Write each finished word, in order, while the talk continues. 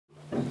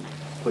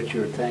put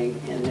your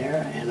thing in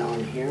there, and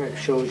on here it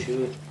shows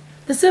you.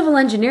 The Civil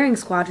Engineering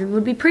Squadron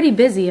would be pretty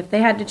busy if they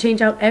had to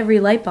change out every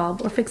light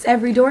bulb or fix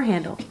every door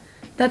handle.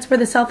 That's where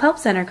the Self-Help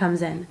Center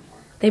comes in.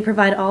 They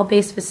provide all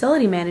base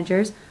facility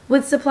managers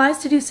with supplies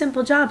to do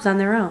simple jobs on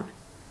their own.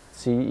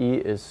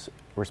 CE is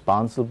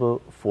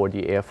responsible for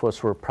the Air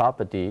Force War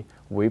property.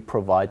 We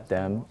provide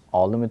them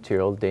all the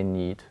material they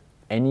need.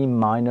 Any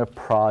minor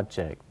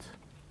project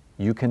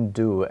you can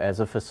do as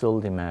a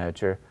facility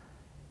manager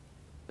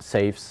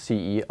saves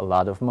CE a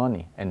lot of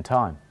money and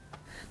time.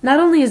 Not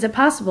only is it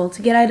possible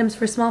to get items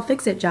for small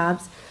fix-it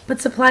jobs,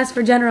 but supplies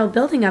for general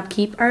building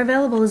upkeep are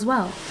available as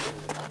well.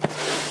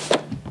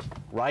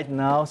 Right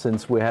now,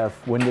 since we have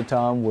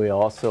wintertime, we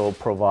also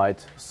provide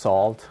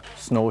salt,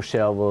 snow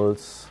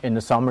shovels. In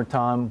the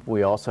summertime,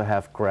 we also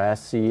have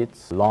grass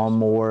seeds,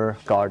 lawnmower,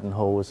 garden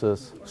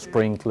hoses,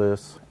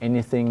 sprinklers,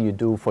 anything you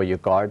do for your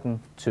garden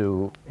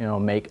to,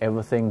 make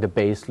everything, the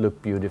base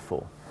look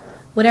beautiful.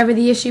 Whatever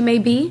the issue may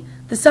be,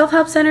 the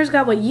Self-Help Center's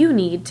got what you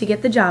need to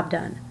get the job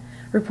done.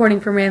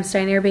 Reporting from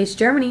Ramstein Air Base,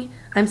 Germany,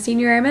 I'm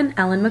Senior Airman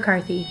Ellen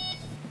McCarthy.